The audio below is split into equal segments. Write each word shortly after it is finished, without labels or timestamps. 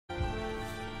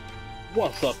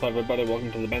What's up, everybody?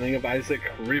 Welcome to the Binding of Isaac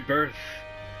Rebirth,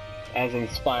 as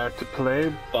inspired to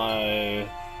play by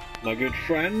my good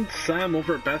friend Sam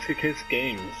over at Basket Case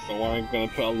Games. So I'm going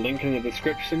to put a link in the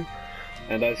description,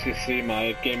 and as you see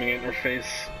my gaming interface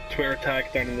Twitter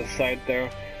tag down on the side there,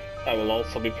 I will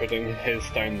also be putting his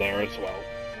down there as well.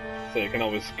 So you can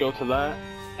always go to that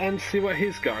and see what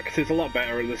he's got, because he's a lot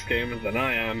better at this game than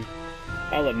I am.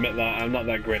 I'll admit that, I'm not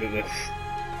that great at this.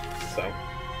 So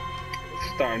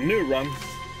start a new run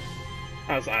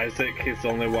as Isaac. He's the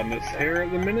only one that's here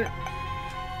at the minute.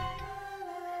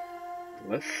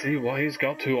 Let's see what he's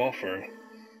got to offer.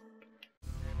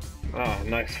 Ah,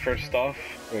 nice. First off,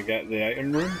 we get the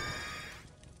item room.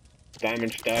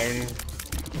 Damage down.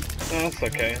 Ah, that's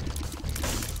okay.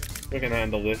 We can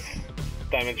handle this.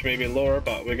 Damage may be lower,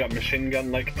 but we got machine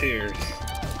gun like tears.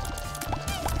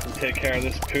 Can take care of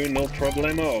this poo, no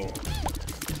problemo.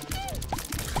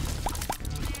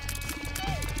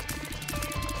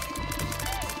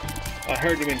 I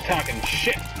heard you been talking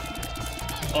shit.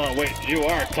 Oh wait, you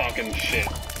are talking shit.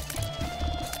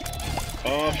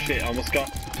 Oh shit, almost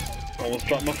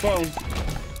dropped my phone.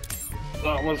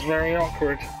 That was very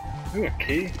awkward. Ooh, a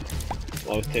key.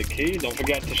 Always take key. Don't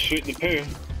forget to shoot the poo.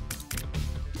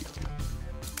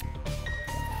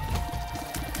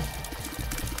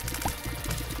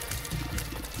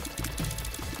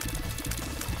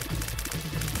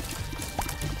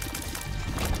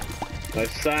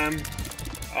 Nice, Sam.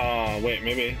 Wait,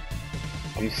 maybe.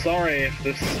 I'm sorry if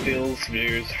this steals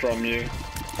views from you.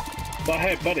 But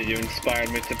hey, buddy, you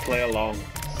inspired me to play along,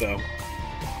 so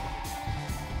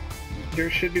you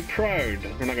should be proud.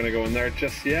 We're not gonna go in there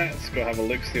just yet. Let's go have a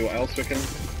look, see what else we can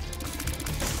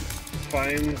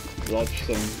find. Lodge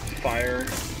some fire.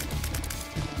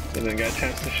 And then get a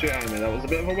chance to shoot at me. That was a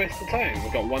bit of a waste of time.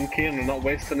 We've got one key and we're not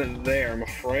wasting it there, I'm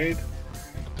afraid.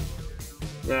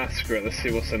 Nah, screw it, let's see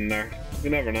what's in there.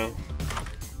 You never know.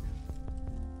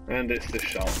 And it's the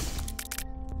shop.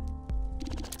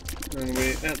 And we,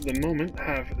 at the moment,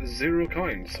 have 0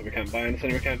 coins, so we can't buy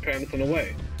anything, we can't put anything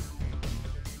away.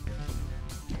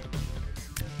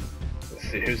 Let's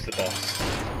see, who's the boss?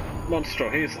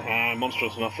 Monstro,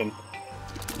 Monstro's nothing.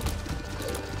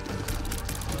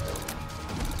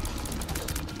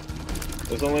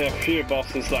 There's only a few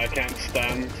bosses that I can't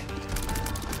stand.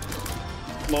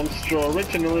 Monstro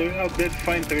originally I did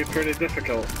find to be pretty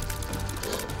difficult.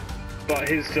 But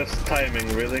he's just timing,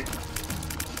 really.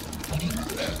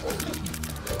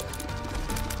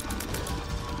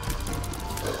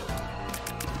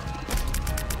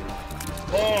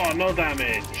 Oh, no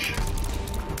damage!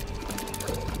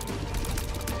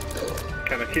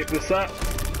 Can I keep this up?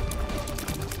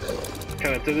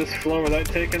 Can I do this floor without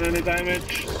taking any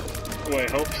damage? Oh,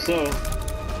 I hope so.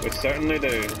 We certainly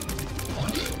do.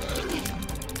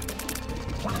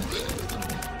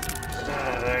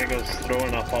 There he goes,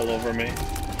 throwing up all over me.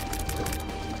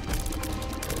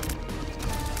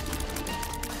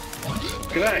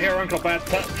 Get out of here, Uncle Bad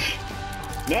Touch!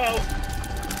 No!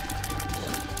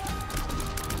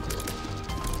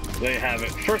 There you have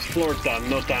it. First floor done,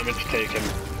 no damage taken.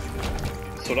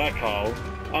 That's what I call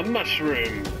a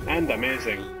mushroom. And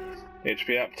amazing.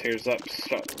 HP up, tears up,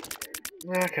 stop.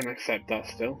 I can accept that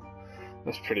still.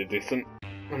 That's pretty decent.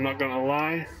 I'm not gonna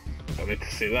lie. I need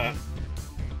to see that.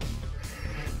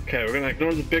 Okay, we're gonna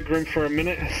ignore the big room for a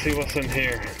minute and see what's in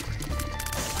here.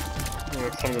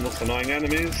 Some of the most annoying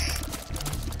enemies.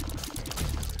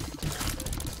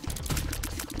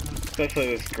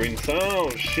 Especially this green sun. Oh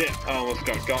shit, I almost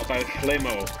got by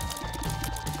Flamo.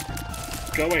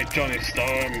 Go away, Johnny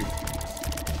Storm.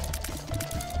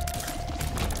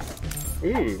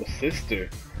 Ooh, what's this do?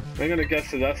 I'm gonna guess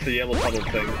that that's the yellow puddle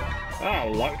thing. Ah,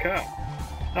 lock up.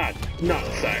 Ah,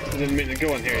 nutsacks, I didn't mean to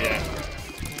go in here yet.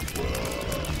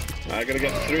 I gotta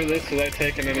get through this without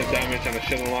taking any damage, and I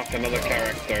should unlock another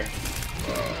character.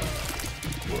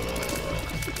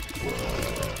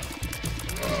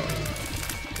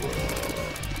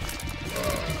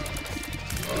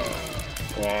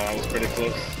 Wow, that was pretty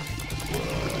close.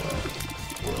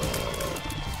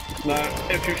 Now,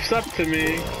 if you're sub to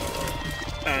me,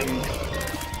 and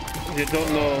you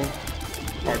don't know,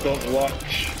 or don't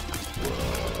watch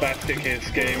Basket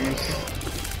Case Games,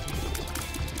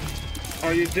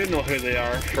 or you do know who they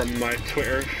are from my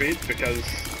Twitter feed, because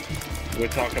we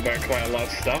talk about quite a lot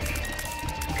of stuff.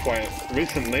 Quite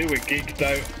recently we geeked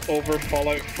out over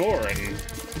Fallout 4, and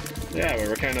yeah, we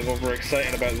were kind of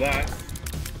overexcited about that.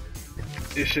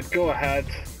 You should go ahead,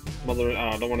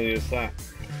 I don't want to use that.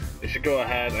 You should go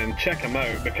ahead and check him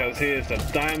out, because he is a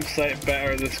damn sight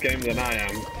better at this game than I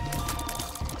am.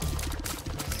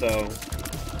 So,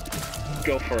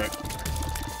 go for it.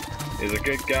 He's a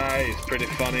good guy, he's pretty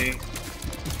funny.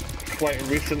 quite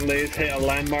recently has hit a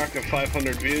landmark of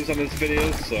 500 views on his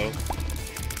videos, so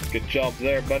good job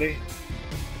there, buddy.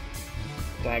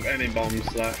 Don't have any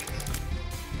bombs left.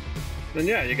 Then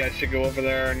yeah, you guys should go over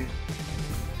there and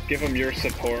give him your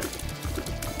support.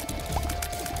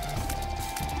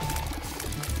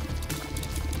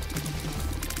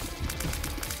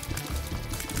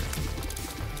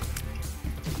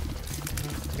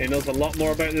 He knows a lot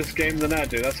more about this game than I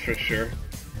do, that's for sure.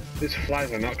 These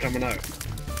flies are not coming out.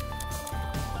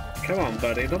 Come on,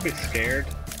 buddy, don't be scared.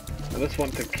 I just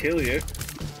want to kill you.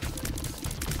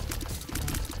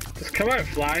 Just come out,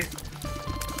 fly.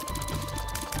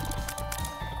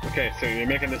 Okay, so you're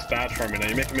making this bad for me now.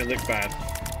 You're making me look bad.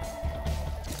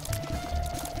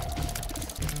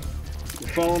 You're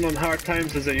falling on hard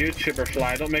times as a YouTuber,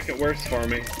 fly. Don't make it worse for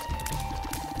me.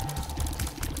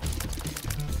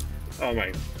 Oh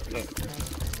my... No.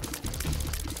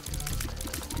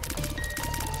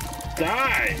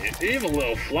 Die! You evil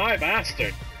little fly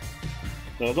bastard!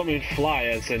 No, I don't mean fly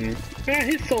as in... Yeah,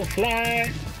 he's so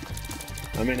fly!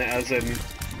 I mean it as in...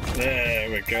 There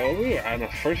we go. Ooh, and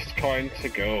a first coin to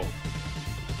go.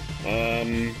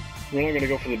 We're not going to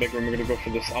go for the big room, we're going to go for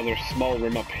this other small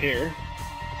room up here.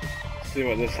 See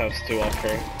what this has to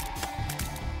offer.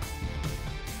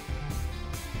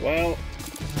 Well,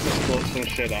 let's blow some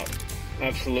shit up.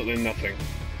 Absolutely nothing.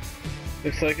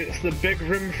 Looks like it's the big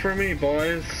room for me,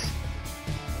 boys.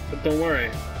 But don't worry,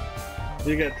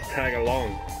 you get to tag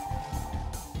along.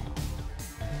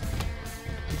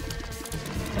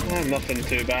 Nothing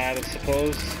too bad, I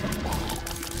suppose.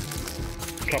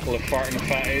 A couple of farting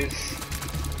fatties.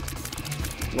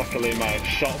 Luckily my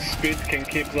shot speed can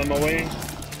keep them away.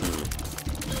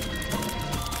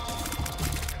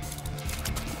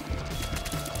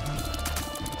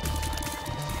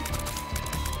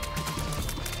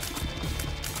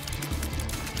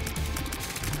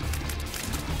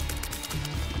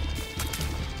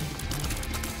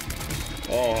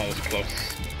 Oh, that was close.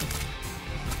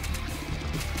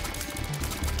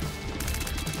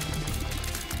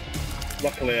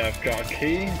 Luckily I've got a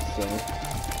key, so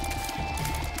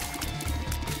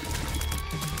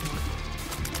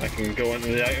I can go into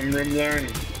the item room there and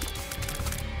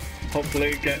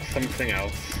hopefully get something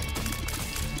else.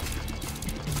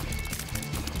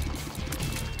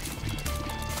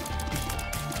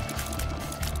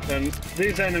 And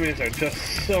these enemies are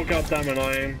just so goddamn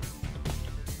annoying.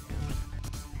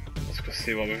 Let's go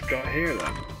see what we've got here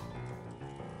then.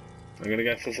 I'm gonna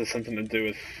guess this has something to do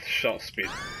with shot speed.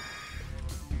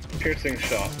 Piercing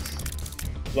shots.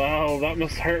 Wow, that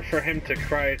must hurt for him to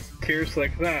cry tears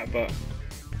like that, but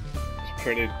it's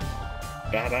pretty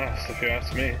badass if you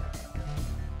ask me.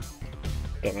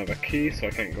 Don't have a key, so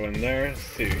I can't go in there. Let's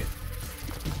see.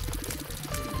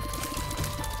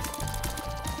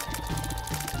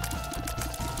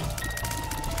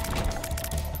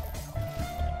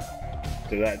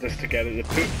 Do that just to get at the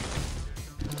poop.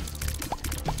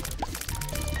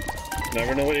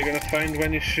 Never know what you're gonna find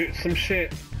when you shoot some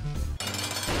shit.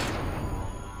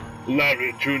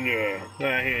 Larry Jr.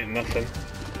 Nah, he ain't nothing.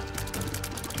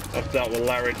 I've dealt with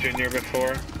Larry Jr.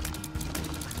 before.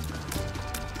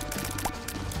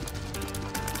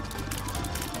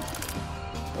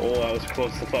 Oh, that was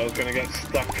close. I thought I was gonna get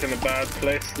stuck in a bad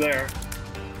place there.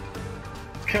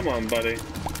 Come on, buddy.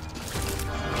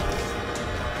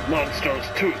 Monster's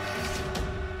Tooth!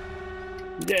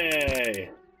 Yay!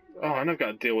 Oh, and I've got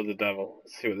to deal with the devil.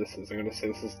 Let's see what this is. I'm gonna say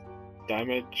this is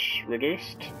damage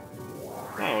reduced.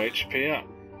 Oh, HP up.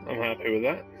 I'm happy with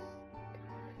that.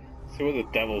 Let's see what the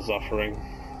devil's offering.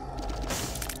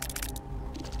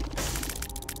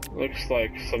 Looks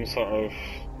like some sort of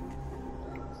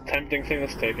tempting thing.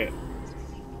 Let's take it.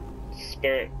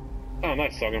 Spirit. Oh,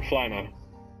 nice. So I can fly now.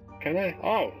 Can I?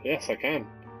 Oh, yes, I can.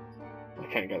 I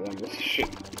can't get them. Let's shoot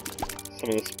some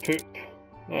of this poop.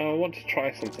 I want to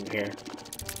try something here.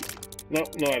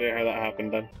 Nope, no idea how that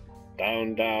happened then.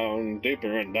 Down, down,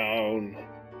 deeper and down.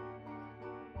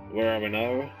 Where are we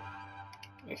now?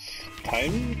 It's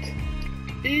timed.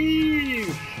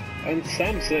 Eve and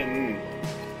Samson.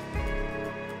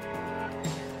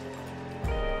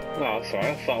 Oh, sorry,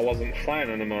 I thought I wasn't flying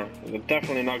anymore. We're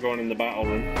definitely not going in the battle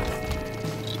room.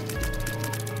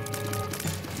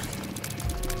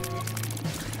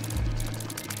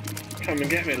 Come and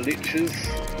get me, leeches.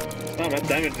 Oh, my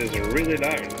damage is really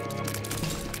down.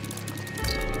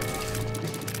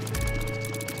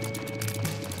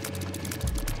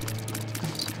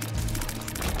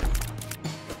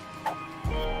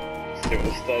 Let's see what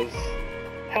this does.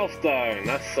 Health down,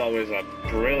 that's always a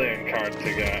brilliant card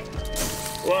to get.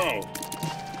 Whoa!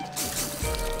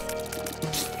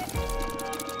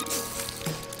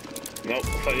 Nope, I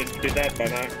thought you'd be dead by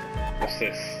now. What's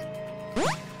this?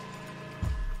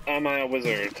 Am I a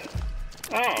wizard?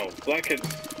 Oh, that could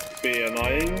be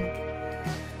annoying.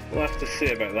 We'll have to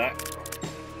see about that.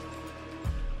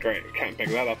 Great, can't pick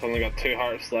that up, only got 2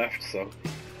 hearts left, so...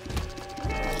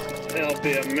 It'll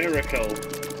be a miracle.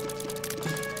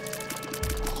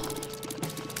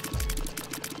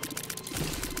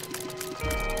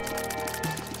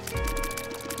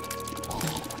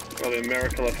 It'll be a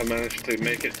miracle if I manage to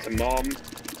make it to Mom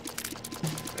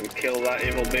and kill that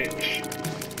evil bitch.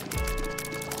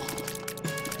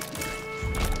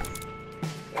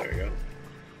 There we go.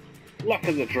 Luck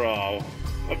of the draw.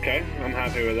 Okay, I'm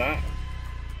happy with that.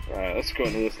 Alright, let's go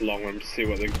into this long room to see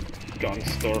what they've got in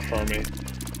store for me.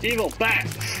 Evil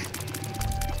bats!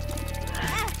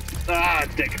 Ah,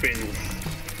 dick beans.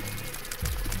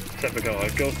 Typical. I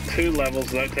go 2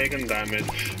 levels without taking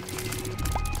damage.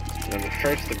 And the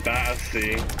first bat I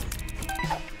see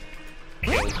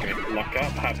kills me. Luck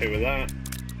up, happy with that.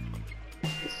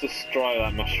 Let's destroy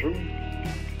that mushroom.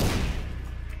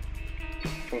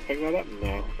 Can I pick that up?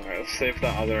 No. Alright, let's save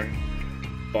that other.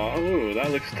 Ooh,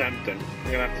 that looks tempting.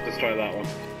 I'm gonna have to destroy that one.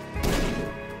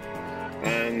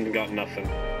 And got nothing.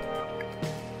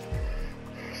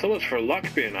 So much for luck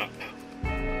being up.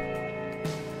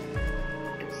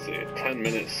 Let's see, 10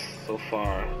 minutes so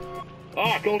far.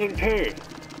 Ah, golden poo!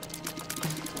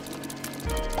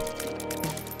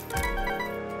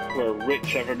 We're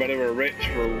rich, everybody, we're rich,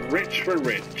 we're rich, we're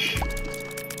rich.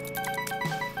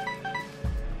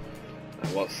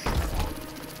 That was...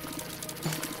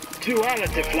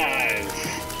 Duality flies!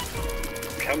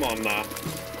 Come on now.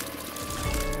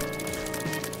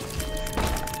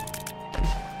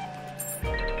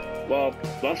 Well,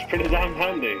 that's pretty damn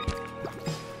handy.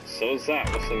 So is that.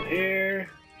 What's in here?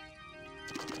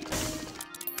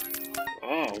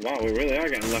 Oh, wow, we really are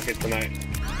getting lucky tonight.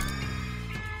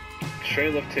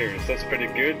 Trail of Tears, that's pretty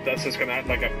good. That's just gonna act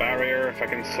like a barrier if I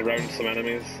can surround some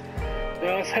enemies.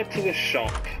 Now let's head to the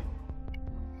shop.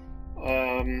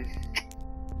 I've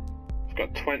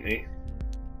got 20.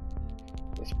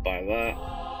 Let's buy that.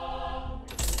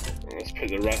 And let's put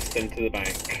the rest into the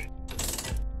bank.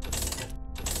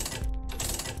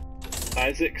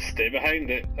 Isaac, stay behind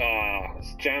it. Ah,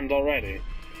 it's jammed already.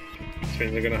 This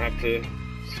means I'm gonna have to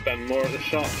spend more at the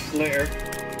shops later.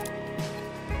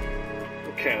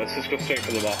 Okay, let's just go straight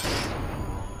for the boss.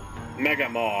 Mega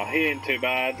Maw, he ain't too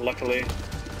bad, luckily.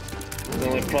 The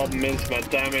only problem is my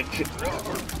damage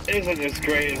isn't as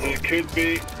great as it could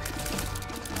be.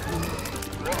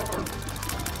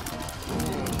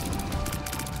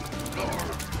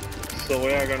 So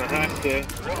we are gonna have to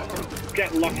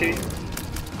get lucky.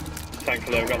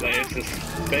 Thankfully I've got the Ace of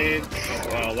Spades.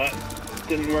 Well, that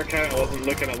didn't work out, I wasn't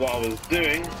looking at what I was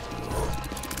doing.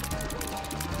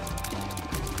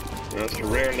 That's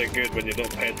rarely good when you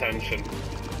don't pay attention.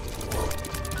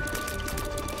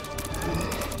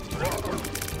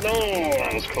 No,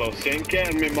 that was close. You ain't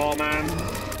getting me, Maw Man.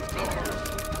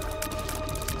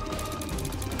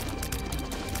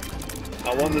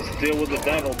 I wanted to deal with the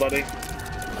devil, buddy.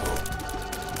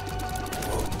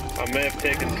 I may have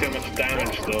taken too much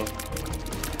damage, though.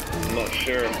 I'm not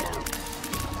sure.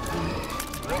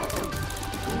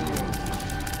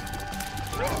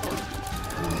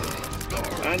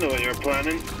 I know what you're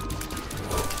planning.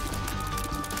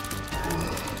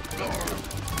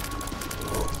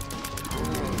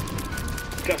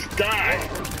 Just die!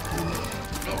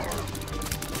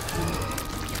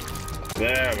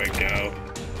 There we go.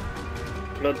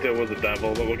 Not deal with the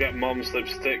devil, but we'll get Mom's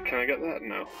lipstick. Can I get that?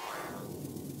 No.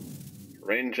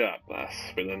 Range up,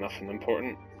 that's really nothing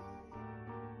important.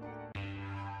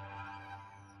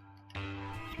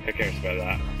 Who cares about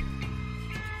that?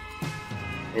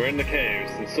 We're in the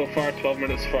caves, and so far 12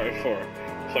 minutes 44. So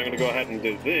I'm going to go ahead and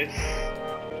do this.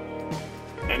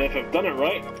 And if I've done it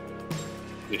right,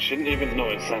 you shouldn't even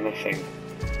notice anything.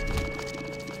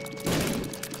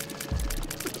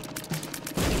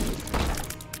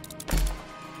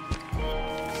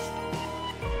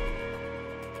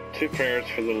 Two prayers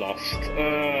for the lost.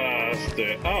 Let's do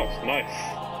it. Oh, nice.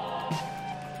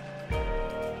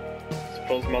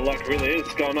 Suppose my luck really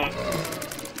is gone up.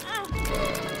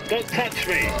 Don't touch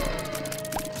me!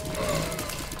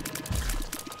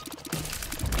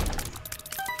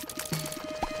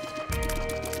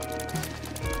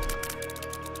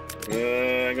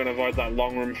 I'm gonna avoid that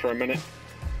long room for a minute.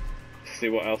 See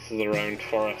what else is around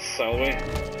for us, shall we?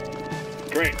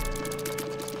 Great!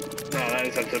 No, that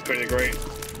is actually pretty great.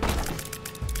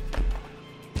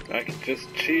 I could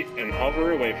just cheat and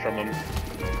hover away from them.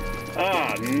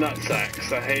 Ah,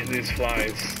 nutsacks, I hate these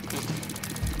flies.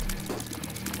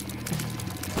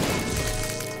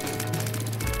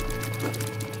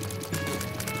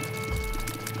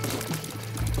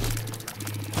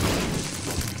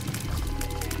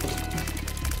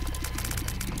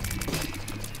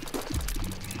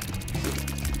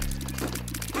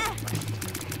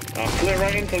 I flew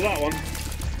right into that one.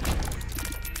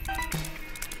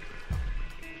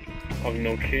 I've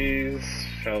no keys.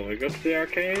 Shall we go to the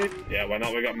arcade? Yeah, why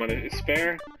not? We got money to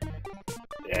spare.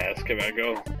 Yeah, let's give it a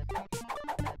go.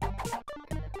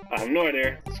 I have no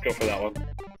idea. Let's go for that one.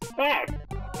 Ah!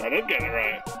 I did get it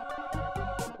right.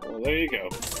 Well, there you go.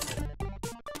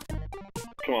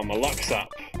 Come on, my luck's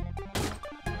up.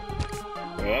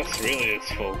 Well, that's really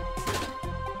useful.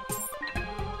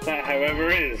 That, however,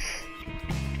 is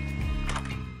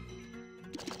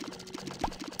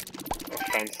a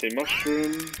fancy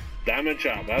mushroom. Damage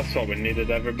up, that's what we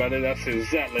needed, everybody. That's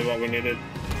exactly what we needed.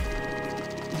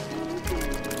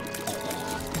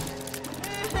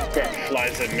 Bird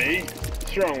flies at me.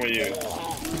 What's wrong with you?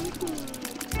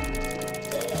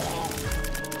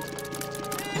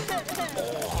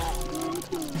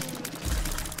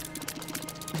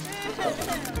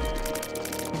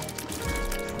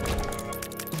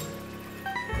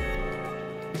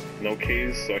 No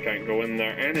keys, so I can't go in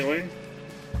there anyway.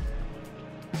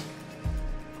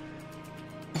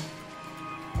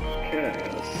 Okay,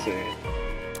 let's see.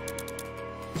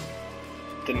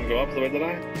 Didn't go up the way, did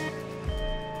I?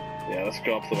 Yeah, let's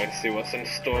go up the way, see what's in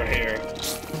store here.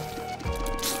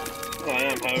 I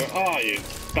am, however. Oh, you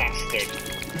bastard!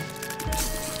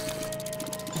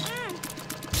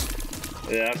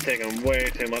 Yeah, I've taken way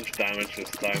too much damage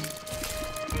this time.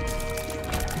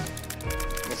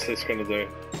 What's this gonna do?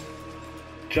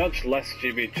 Judge lest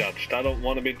you be judged. I don't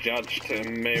want to be judged. It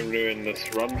may ruin this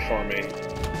run for me.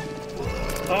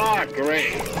 Ah,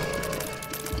 great!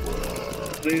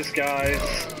 These guys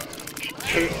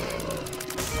shoot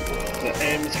the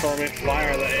aims for me,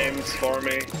 fire the aims for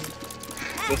me.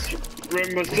 This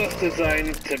room was just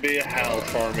designed to be a hell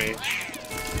for me.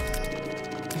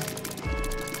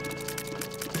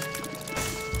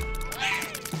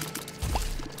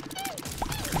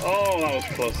 Oh, that was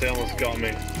close. They almost got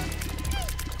me.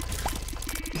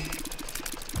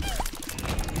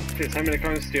 Jeez, how many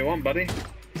coins do you want, buddy?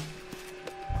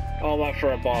 All that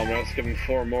for a bomb. Let's give him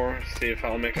 4 more, see if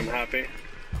I'll make him happy.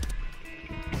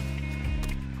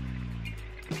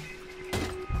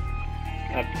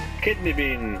 A kidney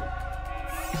bean.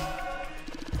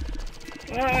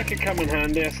 Ah, that could come in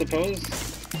handy, I suppose.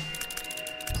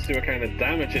 See what kind of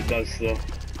damage it does, though.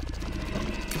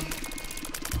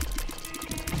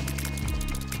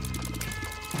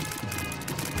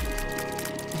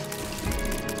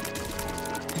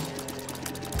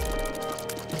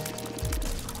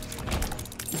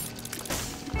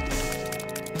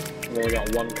 I've only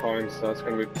got 1 coin, so that's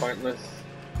going to be pointless.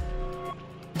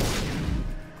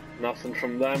 Nothing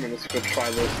from them, and let's go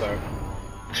try this out.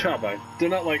 Chub, I do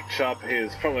not like Chub. He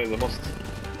is probably the most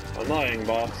annoying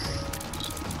boss.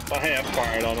 But hey, I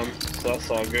fired on him, so that's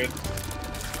all good.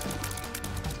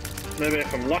 Maybe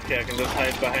if I'm lucky I can just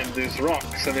hide behind these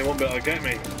rocks and he won't be able to get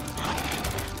me.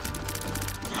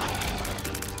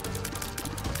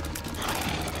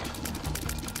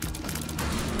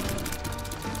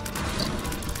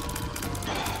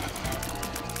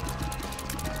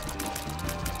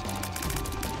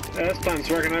 Yeah, this plan's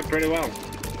working out pretty well.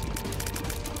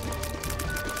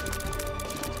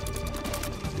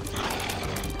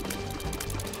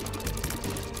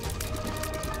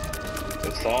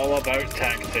 It's all about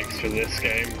tactics for this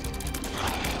game.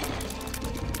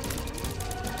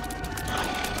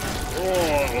 Oh,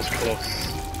 that was close.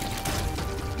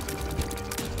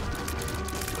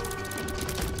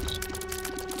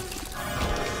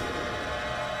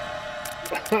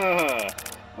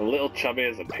 A little chubby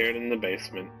has appeared in the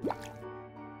basement.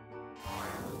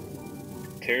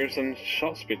 Tears and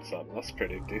shot speeds up. That's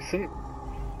pretty decent.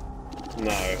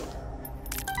 No.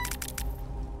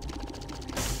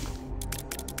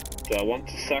 Do I want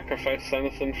to sacrifice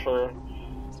anything for...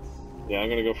 Yeah, I'm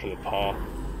gonna go for the paw.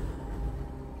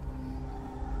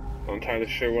 Not entirely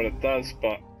sure what it does,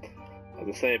 but as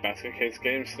I say, Basket Case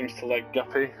Games seems to like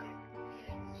Guppy.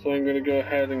 So I'm gonna go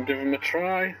ahead and give him a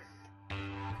try.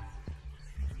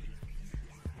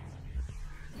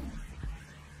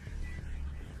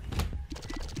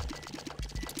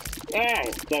 Oh,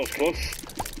 that was close.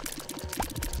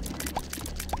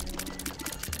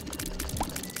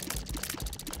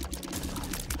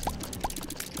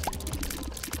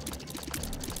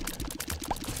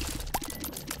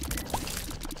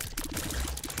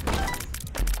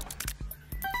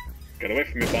 Get away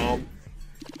from me, bomb.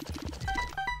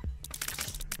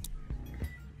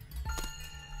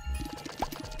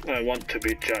 I want to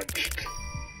be judged.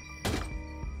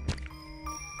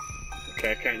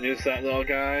 Okay, I can't use that little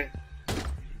guy.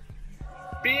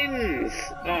 Beans!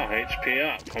 Oh, HP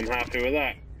up. I'm happy with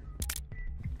that.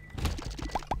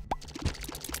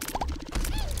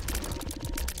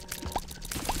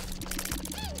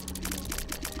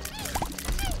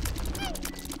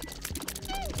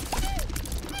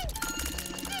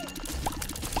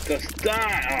 Just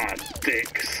die! Ah,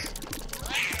 dicks.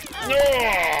 No!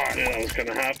 I knew that was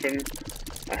gonna happen.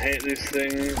 I hate these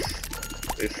things.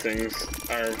 These things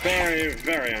are very,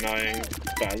 very annoying,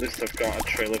 but at least I've got a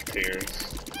trail of tears.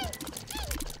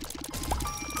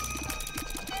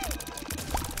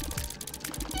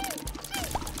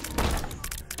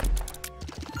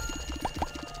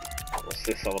 What's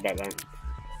this all about then?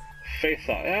 Faith,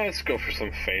 yeah, let's go for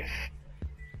some faith.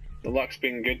 The luck's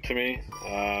been good to me.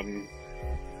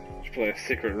 There's probably a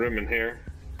secret room in here,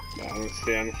 but I don't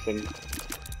see anything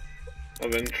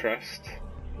of interest.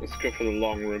 Let's go for the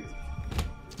long room.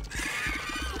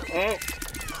 Oh!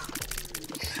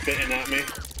 Spitting at me.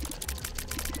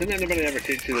 Didn't anybody ever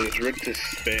teach you that it's rude to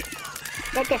spit?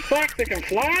 What the fuck? They can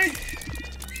fly?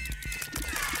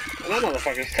 And that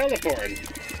motherfucker's teleporting.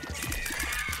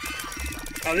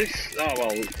 Oh, these. Oh,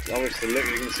 well, obviously, look,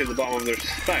 you can see the bottom of their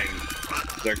spine.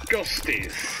 They're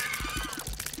ghosties.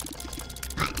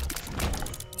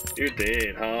 You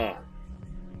did, huh?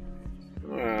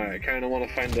 Alright, kinda wanna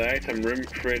find the item room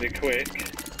pretty quick.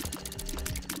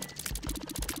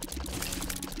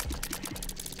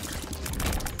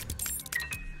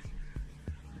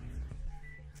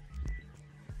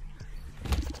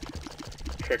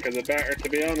 Quicker the better, to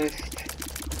be honest.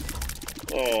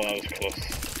 Oh, that was close.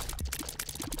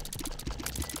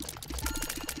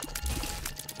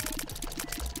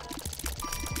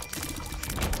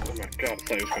 Oh my god, I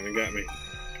thought he was gonna get me.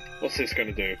 What's this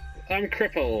gonna do? I'm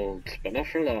crippled, but not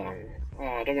for long. Oh,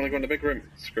 I don't want to go in the big room.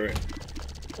 Screw it.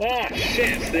 Oh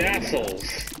shit, it's the assholes!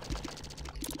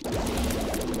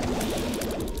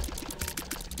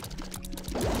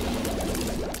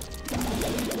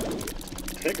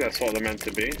 I think that's what they're meant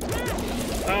to be.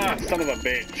 Ah, son of a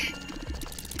bitch!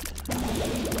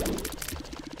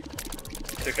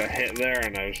 Took a hit there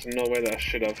and there's no way that I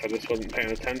should have, I just wasn't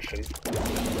paying attention.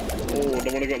 Oh,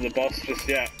 don't want to go to the boss just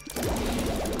yet.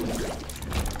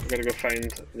 Gotta go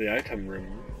find the item room.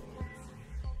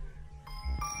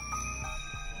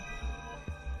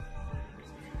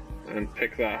 And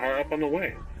pick that heart up on the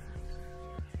way.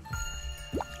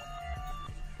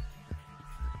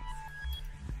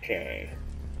 Okay.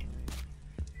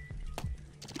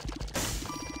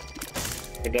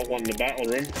 We don't want the battle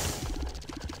room.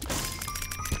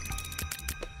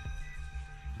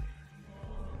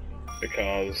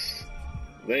 Because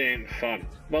they ain't fun.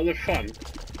 Well, they're fun.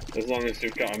 As long as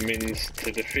you've got a means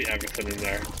to defeat everything in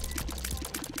there.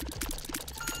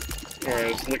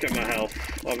 Whereas, look at my health.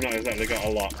 I've not exactly got a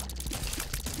lot.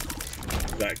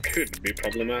 That could be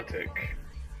problematic.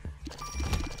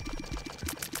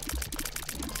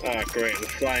 Ah, great, the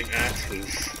flying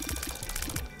asses.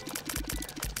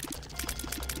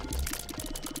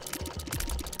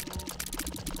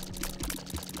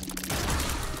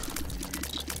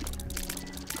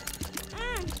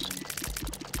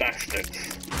 Bastards.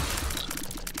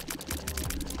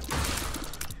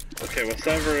 Okay,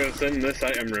 whatever is in this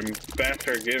item room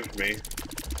better give me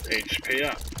HP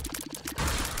up.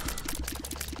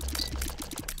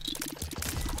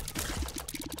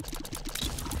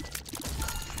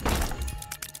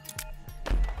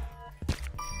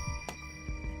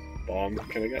 Bomb,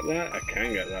 can I get that? I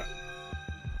can get that.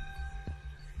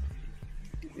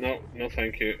 No, no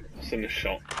thank you. It's in the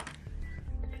shop.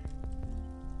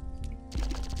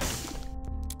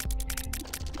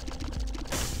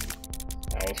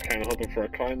 I was kind of hoping for a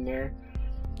coin there.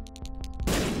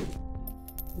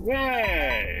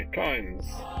 Way! Coins!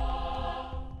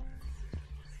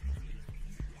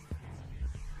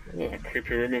 Oh, a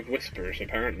creepy room of whispers,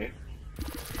 apparently.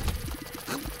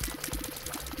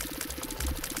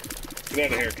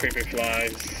 Get out of here, creepy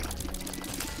flies.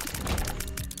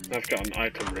 I've got an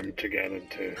item room to get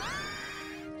into.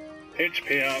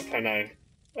 HP up, and I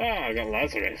got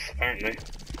Lazarus, apparently.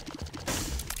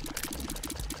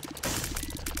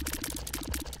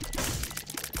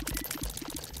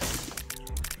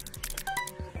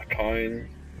 Coin.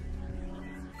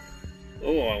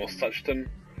 Oh, I almost touched him.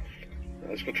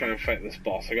 Let's go try and fight this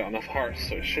boss. I got enough hearts,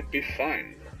 so it should be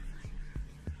fine.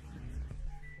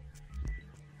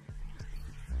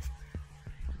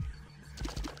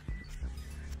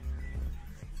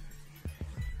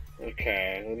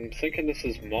 Okay, I'm thinking this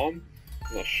is Mom?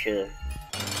 Not sure.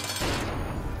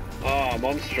 Ah,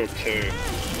 Monstro 2.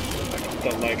 I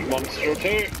don't like Monstro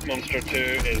 2. Monstro 2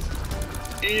 is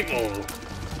evil.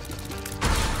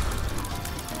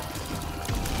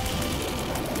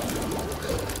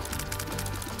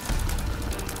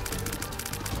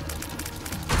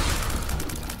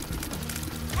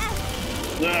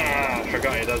 Ah, I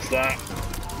forgot he does that.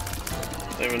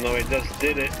 Even though he just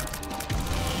did it.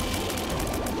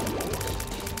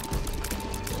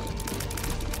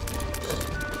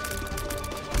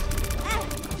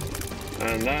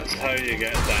 And that's how you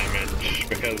get damage,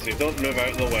 because you don't move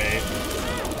out of the way,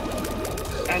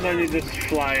 and then you just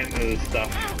fly into the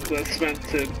stuff that's meant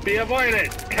to be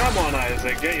avoided! Come on,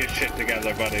 Isaac, get your shit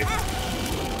together, buddy.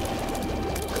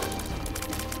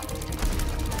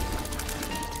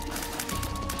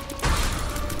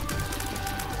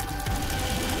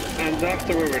 And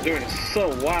after we were doing so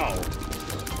well,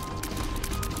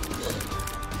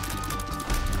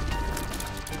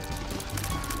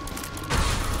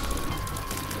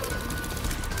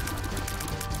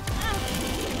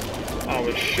 I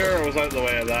was sure I was out of the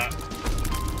way of that.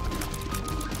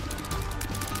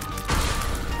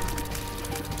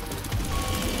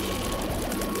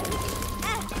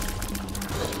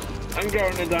 I'm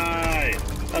going to die!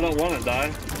 I don't want to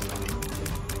die.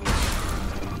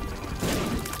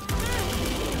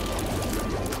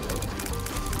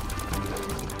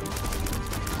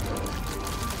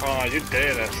 Oh, you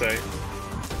did, I say.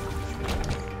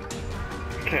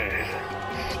 Okay.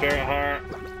 Spirit heart,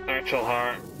 actual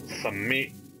heart, some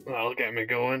meat. That'll get me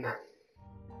going.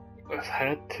 Let's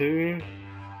head to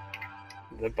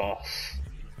the boss.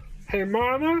 Hey,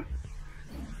 mama!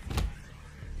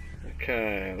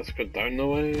 Okay, let's go down the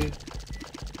way.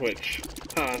 Which,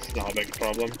 that's not a big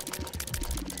problem.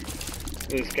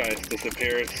 These guys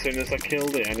disappear as soon as I kill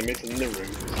the enemies in the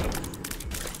room. So.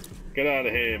 Get out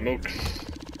of here, mooks.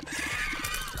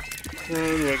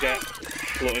 And we get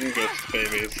floating ghost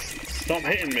babies. Stop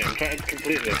hitting me, I'm trying to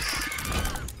complete this.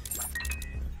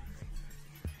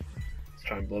 Let's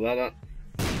try and blow that up.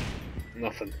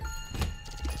 Nothing.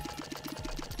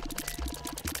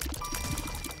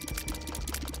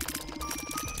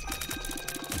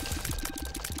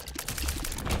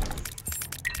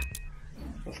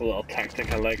 That's a little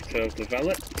tactic I like to have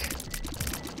developed.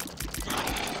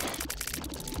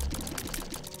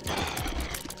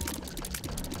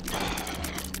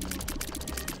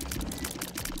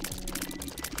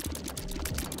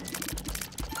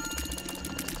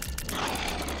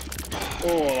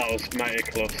 Oh, that was mighty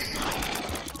close.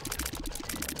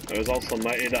 There was also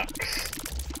mighty ducks.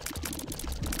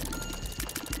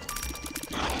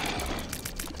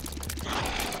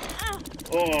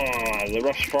 Oh, the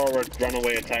rush forward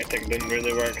runaway tactic didn't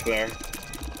really work there.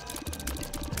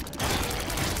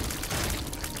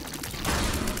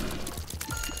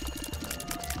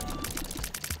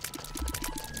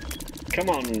 Come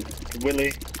on,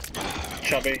 Willy.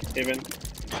 Chubby, even.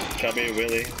 Chubby,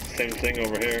 Willy, same thing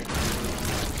over here.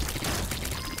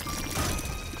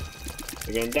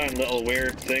 We're going down little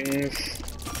weird things.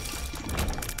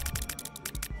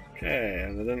 Okay,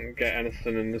 and I didn't get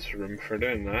anything in this room for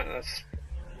doing that.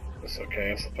 That's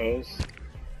okay, I suppose.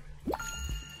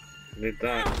 Need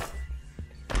that.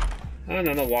 And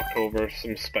then I'll walk over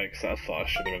some spikes that I thought I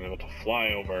should have been able to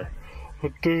fly over.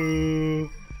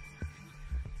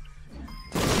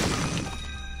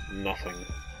 Nothing.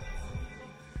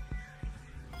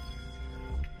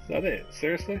 Is that it?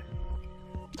 Seriously?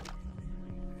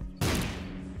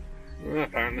 Well,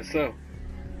 apparently so.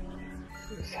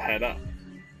 Let's head up.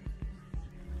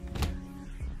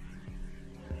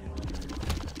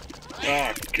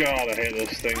 Oh god, I hate those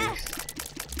things.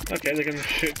 Okay, they can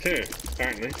shoot too,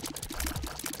 apparently.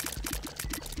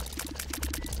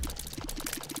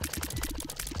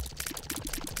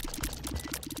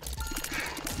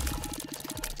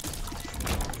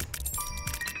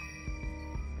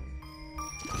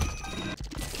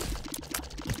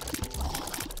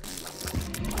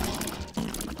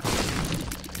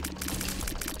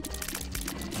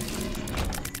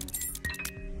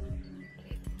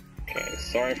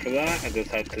 Sorry for that, I just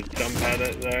had to jump at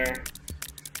it there.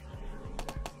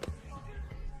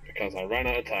 Because I ran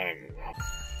out of time.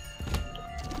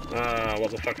 Ah,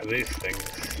 what the fuck are these things?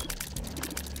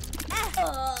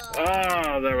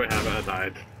 Ah, there we have it, I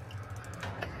died.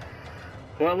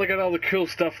 Well, look at all the cool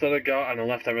stuff that I got, and I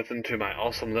left everything to my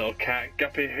awesome little cat,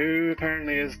 Guppy, who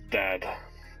apparently is dead.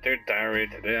 Dear diary,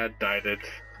 today I died it.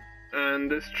 And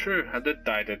it's true, I did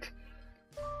died it.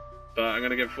 But I'm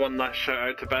gonna give one last shout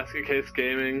out to Basket Case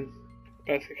Gaming,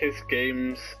 Basket Case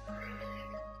Games,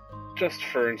 just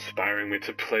for inspiring me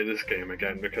to play this game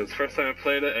again, because first time I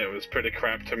played it, it was pretty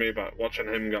crap to me, but watching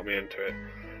him got me into it.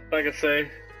 Like I say,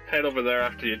 head over there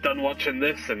after you're done watching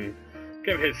this and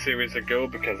give his series a go,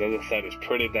 because as I said, it's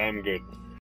pretty damn good.